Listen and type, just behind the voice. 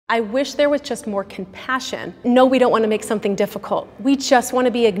I wish there was just more compassion. No, we don't want to make something difficult. We just want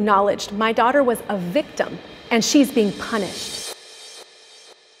to be acknowledged. My daughter was a victim, and she's being punished.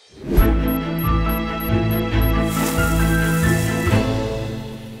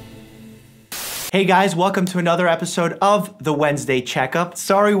 Hey guys, welcome to another episode of the Wednesday Checkup.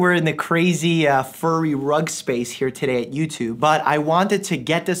 Sorry we're in the crazy furry rug space here today at YouTube, but I wanted to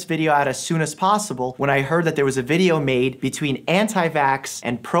get this video out as soon as possible. When I heard that there was a video made between anti-vax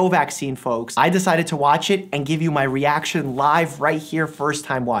and pro-vaccine folks, I decided to watch it and give you my reaction live right here, first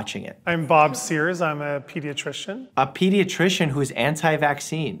time watching it. I'm Bob Sears, I'm a pediatrician. A pediatrician who's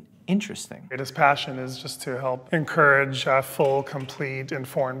anti-vaccine. Interesting. His passion is just to help encourage full, complete,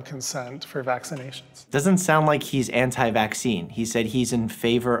 informed consent for vaccinations. Doesn't sound like he's anti-vaccine. He said he's in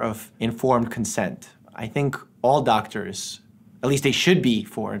favor of informed consent. I think all doctors, at least they should be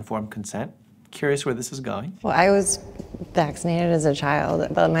for informed consent. Curious where this is going. Well, I was vaccinated as a child,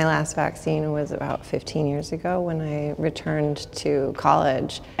 but my last vaccine was about 15 years ago when I returned to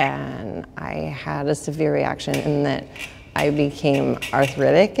college, and I had a severe reaction in that I became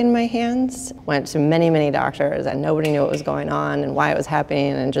arthritic in my hands. Went to many doctors and nobody knew what was going on and why it was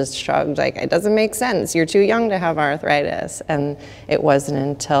happening and just shrugged like, it doesn't make sense, you're too young to have arthritis. And it wasn't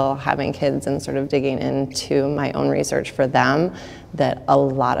until having kids and sort of digging into my own research for them that a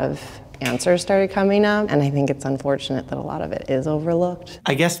lot of answers started coming up, and I think it's unfortunate that a lot of it is overlooked.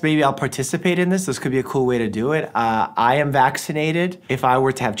 I guess maybe I'll participate in this. This could be a cool way to do it. I am vaccinated. If I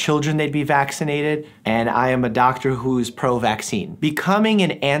were to have children, they'd be vaccinated, and I am a doctor who's pro-vaccine. Becoming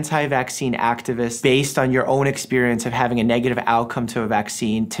an anti-vaccine activist based on your own experience of having a negative outcome to a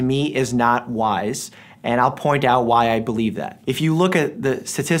vaccine, to me, is not wise. And I'll point out why I believe that. If you look at the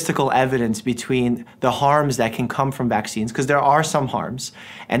statistical evidence between the harms that can come from vaccines, because there are some harms,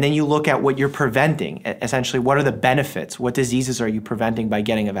 and then you look at what you're preventing, essentially what are the benefits, what diseases are you preventing by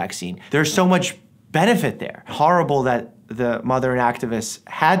getting a vaccine? There's so much benefit there. Horrible that the mother and activist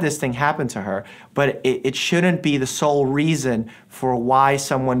had this thing happen to her, but it shouldn't be the sole reason for why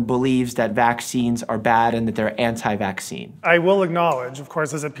someone believes that vaccines are bad and that they're anti-vaccine. I will acknowledge, of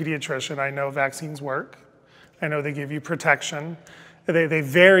course, as a pediatrician, I know vaccines work. I know they give you protection. They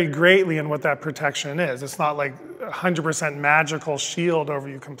vary greatly in what that protection is. It's not like 100% magical shield over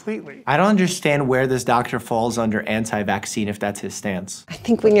you completely. I don't understand where this doctor falls under anti-vaccine if that's his stance. I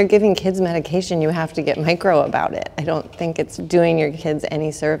think when you're giving kids medication, you have to get micro about it. I don't think it's doing your kids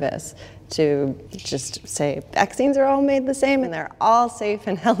any service to just say vaccines are all made the same and they're all safe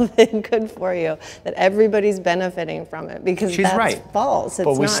and healthy and good for you, that everybody's benefiting from it, because She's that's right. false. It's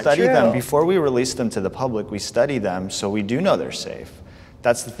but we not study true. them before we release them to the public. We study them so we do know they're safe.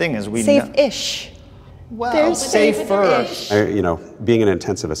 That's the thing, is we safe-ish. Well, There's safer. You know, being an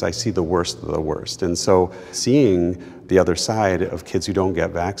intensivist, I see the worst of the worst. And so seeing the other side of kids who don't get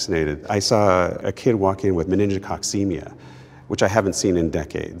vaccinated, I saw a kid walk in with meningococcemia, which I haven't seen in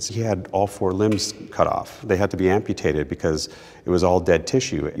decades. He had all 4 limbs cut off. They had to be amputated because it was all dead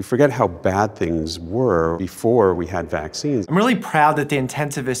tissue. You forget how bad things were before we had vaccines. I'm really proud that the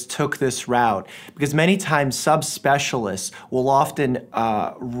intensivist took this route, because many times subspecialists will often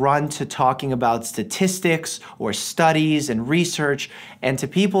run to talking about statistics or studies and research, and to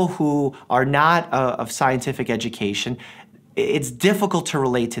people who are not of scientific education, it's difficult to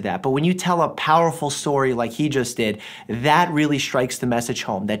relate to that. But when you tell a powerful story like he just did, that really strikes the message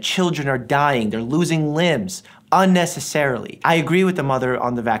home, that children are dying, they're losing limbs unnecessarily. I agree with the mother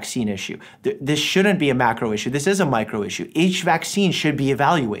on the vaccine issue. This shouldn't be a macro issue. This is a micro issue. Each vaccine should be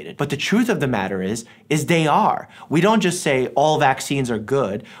evaluated. But the truth of the matter is they are. We don't just say all vaccines are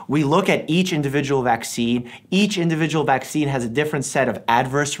good. We look at each individual vaccine. Each individual vaccine has a different set of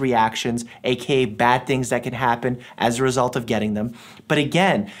adverse reactions, aka bad things that can happen as a result of getting them. But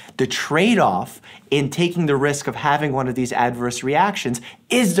again, the trade-off in taking the risk of having one of these adverse reactions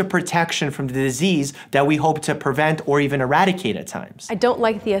is the protection from the disease that we hope to prevent or even eradicate at times. I don't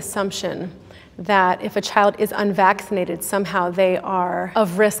like the assumption that if a child is unvaccinated, somehow they are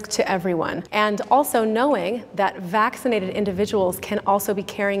of risk to everyone. And also knowing that vaccinated individuals can also be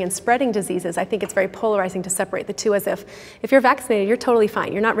carrying and spreading diseases. I think it's very polarizing to separate the two, as if you're vaccinated, you're totally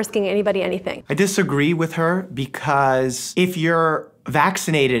fine. You're not risking anybody anything. I disagree with her, because if you're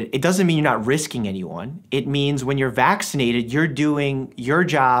vaccinated, it doesn't mean you're not risking anyone. It means when you're vaccinated, you're doing your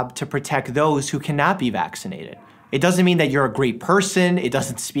job to protect those who cannot be vaccinated. It doesn't mean that you're a great person. It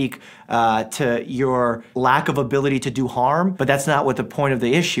doesn't speak to your lack of ability to do harm, but that's not what the point of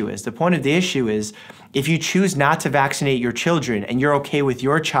the issue is. The point of the issue is if you choose not to vaccinate your children and you're okay with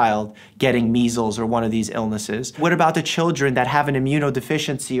your child getting measles or one of these illnesses, what about the children that have an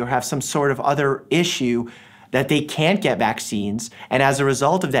immunodeficiency or have some sort of other issue that they can't get vaccines, and as a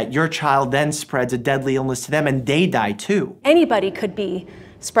result of that, your child then spreads a deadly illness to them and they die too. Anybody could be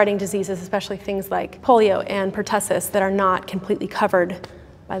spreading diseases, especially things like polio and pertussis that are not completely covered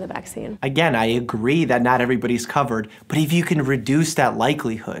by the vaccine. Again, I agree that not everybody's covered, but if you can reduce that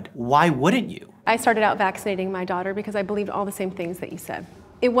likelihood, why wouldn't you? I started out vaccinating my daughter because I believed all the same things that you said.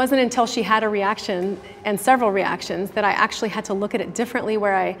 It wasn't until she had a reaction and several reactions that I actually had to look at it differently,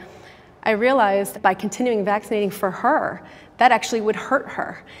 where I realized by continuing vaccinating for her, that actually would hurt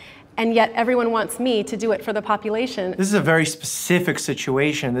her. And yet everyone wants me to do it for the population. This is a very specific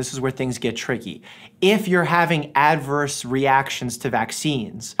situation. This is where things get tricky. If you're having adverse reactions to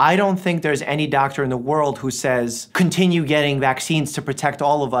vaccines, I don't think there's any doctor in the world who says, continue getting vaccines to protect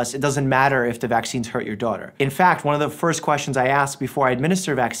all of us. It doesn't matter if the vaccines hurt your daughter. In fact, one of the first questions I ask before I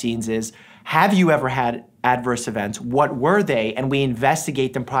administer vaccines is, have you ever had adverse events? What were they? And we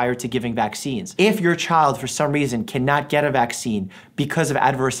investigate them prior to giving vaccines. If your child, for some reason, cannot get a vaccine because of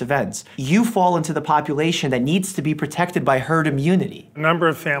adverse events, you fall into the population that needs to be protected by herd immunity. A number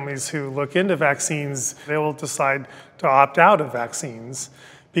of families who look into vaccines, they will decide to opt out of vaccines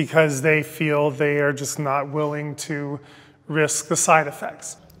because they feel they are just not willing to risk the side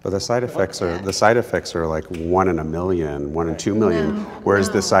effects. But the side effects are like 1 in a million, 1 in 2 million. Whereas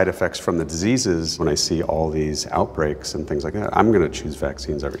the side effects from the diseases, when I see all these outbreaks and things like that, I'm going to choose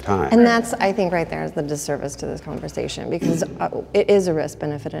vaccines every time. And that's, I think, right there is the disservice to this conversation, because it is a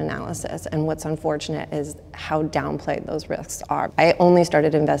risk-benefit analysis, and what's unfortunate is how downplayed those risks are. I only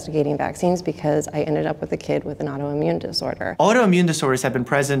started investigating vaccines because I ended up with a kid with an autoimmune disorder. Autoimmune disorders have been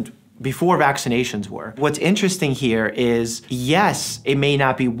present before vaccinations were. What's interesting here is, yes, it may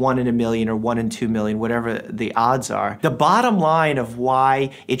not be 1 in a million or 1 in 2 million, whatever the odds are. The bottom line of why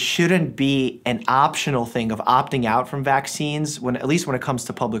it shouldn't be an optional thing of opting out from vaccines, at least when it comes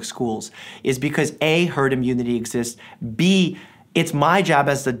to public schools, is because A, herd immunity exists, B, it's my job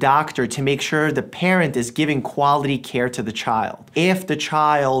as the doctor to make sure the parent is giving quality care to the child. If the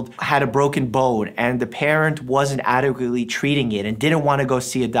child had a broken bone and the parent wasn't adequately treating it and didn't want to go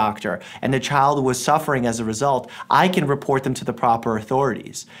see a doctor and the child was suffering as a result, I can report them to the proper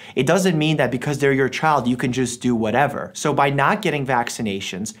authorities. It doesn't mean that because they're your child, you can just do whatever. So by not getting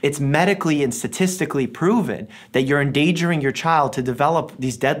vaccinations, it's medically and statistically proven that you're endangering your child to develop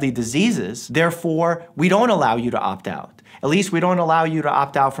these deadly diseases. Therefore, we don't allow you to opt out. At least we don't allow you to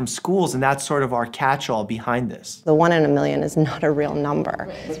opt out from schools, and that's sort of our catch-all behind this. The 1 in a million is not a real number.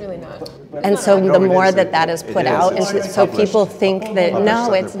 It's really not. And so the more that is put out, so people think that,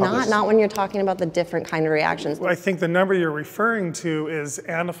 no, it's not when you're talking about the different kind of reactions. I think the number you're referring to is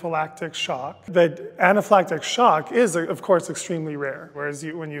anaphylactic shock. That anaphylactic shock is, of course, extremely rare. Whereas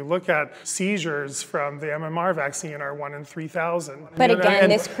when you look at seizures from the MMR vaccine are 1 in 3,000. But again,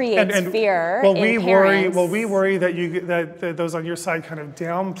 this creates fear in parents. We worry that those on your side kind of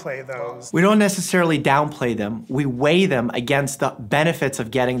downplay those. We don't necessarily downplay them. We weigh them against the benefits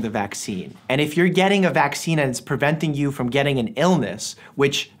of getting the vaccine. And if you're getting a vaccine and it's preventing you from getting an illness,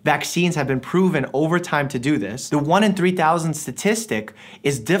 which vaccines have been proven over time to do this, the 1 in 3,000 statistic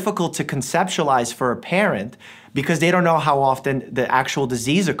is difficult to conceptualize for a parent because they don't know how often the actual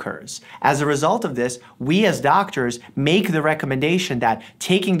disease occurs. As a result of this, we as doctors make the recommendation that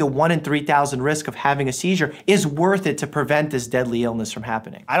taking the 1 in 3,000 risk of having a seizure is worth it to prevent this deadly illness from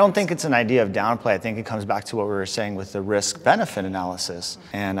happening. I don't think it's an idea of downplay. I think it comes back to what we were saying with the risk-benefit analysis.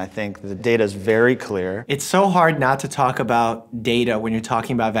 And I think the data is very clear. It's so hard not to talk about data when you're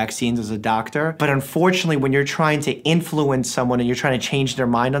talking about vaccines as a doctor, but unfortunately when you're trying to influence someone and you're trying to change their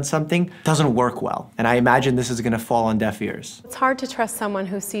mind on something, it doesn't work well. And I imagine this is going to fall on deaf ears. It's hard to trust someone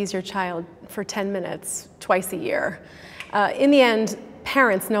who sees your child for 10 minutes twice a year. In the end,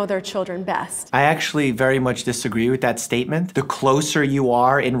 parents know their children best. I actually very much disagree with that statement. The closer you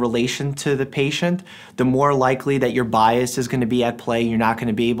are in relation to the patient, the more likely that your bias is going to be at play. You're not going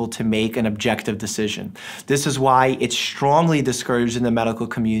to be able to make an objective decision. This is why it's strongly discouraged in the medical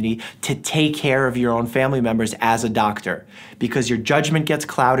community to take care of your own family members as a doctor, because your judgment gets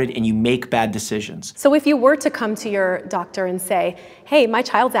clouded and you make bad decisions. So if you were to come to your doctor and say, hey, my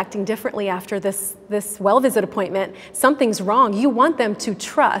child's acting differently after this well visit appointment, something's wrong, you want them to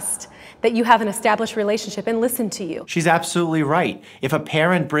trust that you have an established relationship and listen to you. She's absolutely right. If a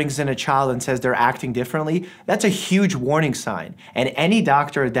parent brings in a child and says they're acting differently, that's a huge warning sign. And any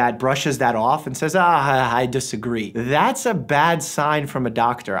doctor that brushes that off and says, I disagree, that's a bad sign from a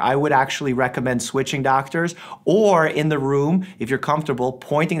doctor. I would actually recommend switching doctors, or in the room, if you're comfortable,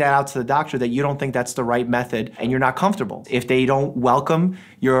 pointing that out to the doctor that you don't think that's the right method and you're not comfortable. If they don't welcome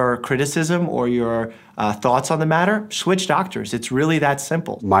your criticism or your thoughts on the matter, switch doctors. It's really that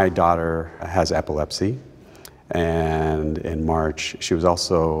simple. My daughter has epilepsy, And in March, she was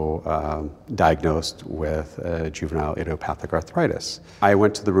also diagnosed with juvenile idiopathic arthritis. I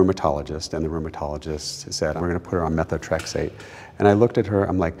went to the rheumatologist, and the rheumatologist said, we're going to put her on methotrexate. And I looked at her,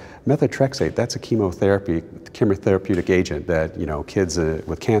 I'm like, methotrexate, that's a chemotherapeutic agent that, you know, kids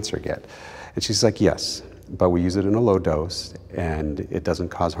with cancer get. And she's like, yes, but we use it in a low dose, and it doesn't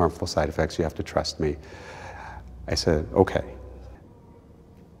cause harmful side effects. You have to trust me. I said, okay.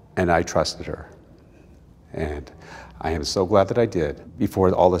 And I trusted her. And I am so glad that I did. Before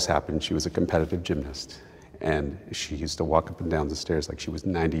all this happened, she was a competitive gymnast. And she used to walk up and down the stairs like she was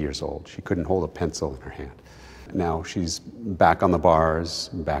 90 years old. She couldn't hold a pencil in her hand. Now she's back on the bars,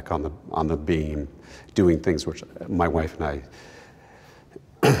 back on the beam, doing things which my wife and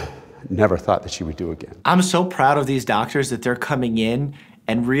I never thought that she would do again. I'm so proud of these doctors that they're coming in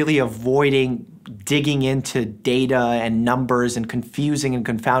and really avoiding digging into data and numbers and confusing and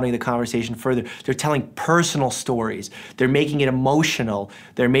confounding the conversation further. They're telling personal stories. They're making it emotional.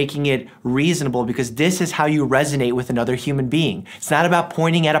 They're making it reasonable, because this is how you resonate with another human being. It's not about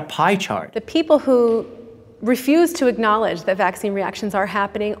pointing at a pie chart. The people who refuse to acknowledge that vaccine reactions are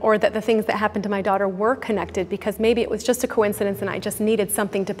happening, or that the things that happened to my daughter were connected because maybe it was just a coincidence and I just needed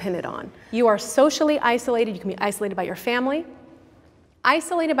something to pin it on. You are socially isolated. You can be isolated by your family,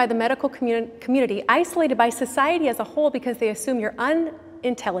 isolated by the medical community, isolated by society as a whole, because they assume you're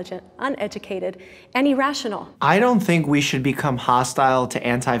unintelligent, uneducated, and irrational. I don't think we should become hostile to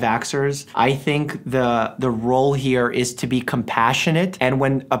anti-vaxxers. I think the role here is to be compassionate. And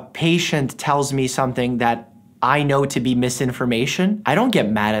when a patient tells me something that I know to be misinformation, I don't get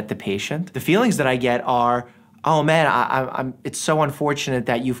mad at the patient. The feelings that I get are, oh man, it's so unfortunate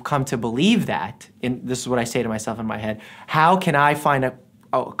that you've come to believe that. And this is what I say to myself in my head. How can I find a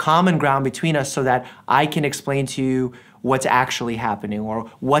common ground between us so that I can explain to you what's actually happening or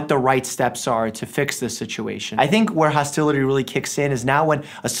what the right steps are to fix this situation? I think where hostility really kicks in is not when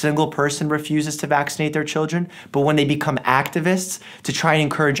a single person refuses to vaccinate their children, but when they become activists to try and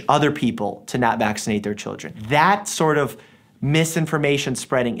encourage other people to not vaccinate their children. That sort of misinformation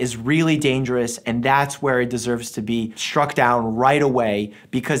spreading is really dangerous, and that's where it deserves to be struck down right away,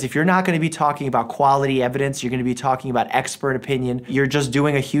 because if you're not going to be talking about quality evidence, you're going to be talking about expert opinion, you're just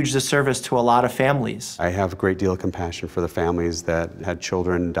doing a huge disservice to a lot of families. I have a great deal of compassion for the families that had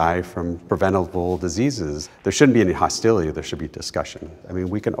children die from preventable diseases. There shouldn't be any hostility, there should be discussion. I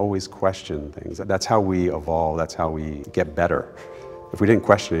mean, we can always question things. That's how we evolve, that's how we get better. If we didn't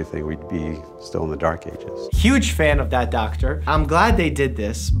question anything, we'd be still in the dark ages. Huge fan of that doctor. I'm glad they did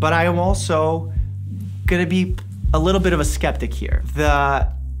this, but I am also gonna be a little bit of a skeptic here.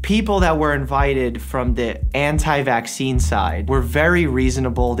 The people that were invited from the anti-vaccine side were very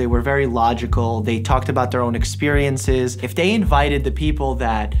reasonable, they were very logical, they talked about their own experiences. If they invited the people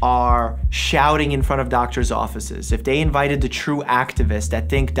that are shouting in front of doctors' offices, if they invited the true activists that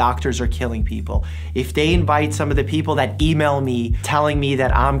think doctors are killing people, if they invite some of the people that email me telling me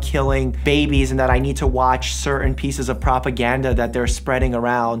that I'm killing babies and that I need to watch certain pieces of propaganda that they're spreading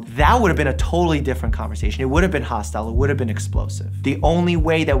around, that would have been a totally different conversation. It would have been hostile, it would have been explosive. The only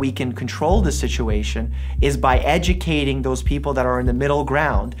way that we can control the situation is by educating those people that are in the middle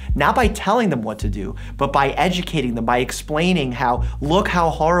ground, not by telling them what to do, but by educating them, by explaining how, look how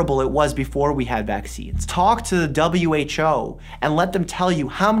horrible it was before we had vaccines. Talk to the WHO and let them tell you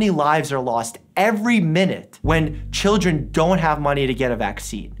how many lives are lost every minute when children don't have money to get a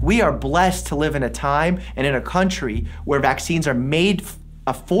vaccine. We are blessed to live in a time and in a country where vaccines are made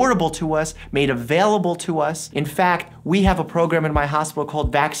affordable to us, made available to us. In fact, we have a program in my hospital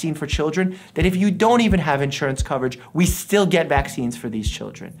called Vaccine for Children that if you don't even have insurance coverage, we still get vaccines for these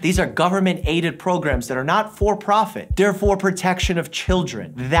children. These are government-aided programs that are not for profit. They're for protection of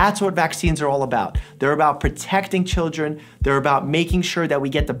children. That's what vaccines are all about. They're about protecting children. They're about making sure that we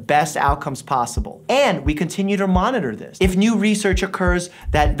get the best outcomes possible. And we continue to monitor this. If new research occurs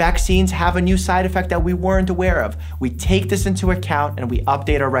that vaccines have a new side effect that we weren't aware of, we take this into account and we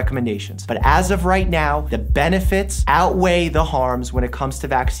update our recommendations. But as of right now, the benefits outweigh the harms when it comes to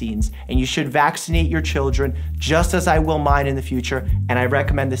vaccines, and you should vaccinate your children just as I will mine in the future, and I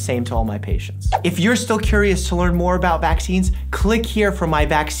recommend the same to all my patients. If you're still curious to learn more about vaccines, click here for my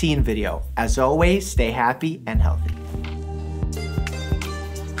vaccine video. As always, stay happy and healthy.